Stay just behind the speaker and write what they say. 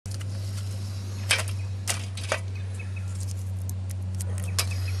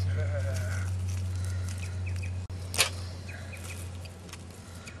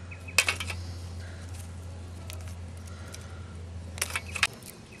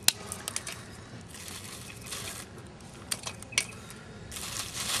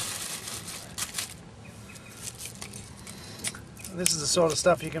this is the sort of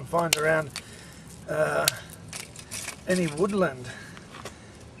stuff you can find around any woodland.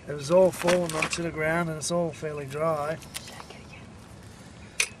 It was all fallen onto the ground and it's all fairly dry.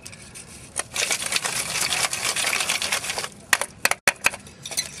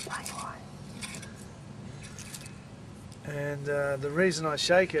 And the reason I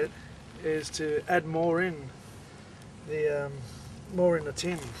shake it is to add more in the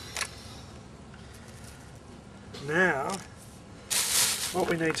tin. Now, what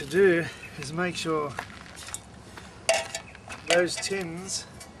we need to do is make sure those tins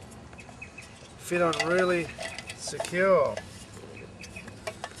fit on really secure.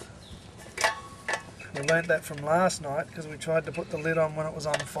 We learnt that from last night because we tried to put the lid on when it was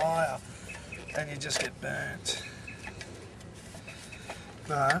on fire and you just get burnt.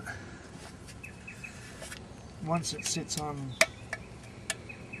 But once it sits on,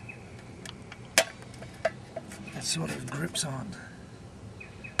 it sort of grips on,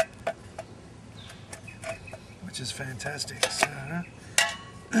 which is fantastic. So,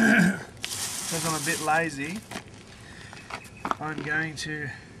 because I'm a bit lazy, I'm going to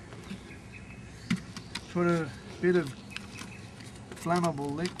put a bit of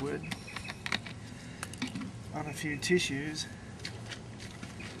flammable liquid on a few tissues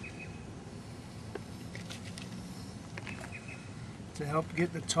to help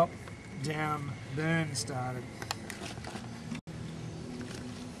get the top down burn started.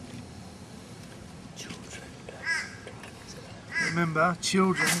 Remember,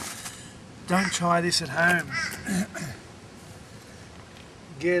 children, don't try this at home.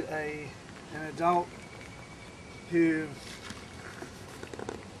 Get an adult who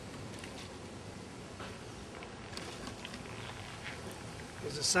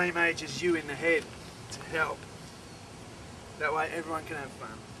is the same age as you in the head to help. That way everyone can have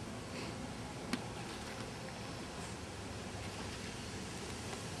fun.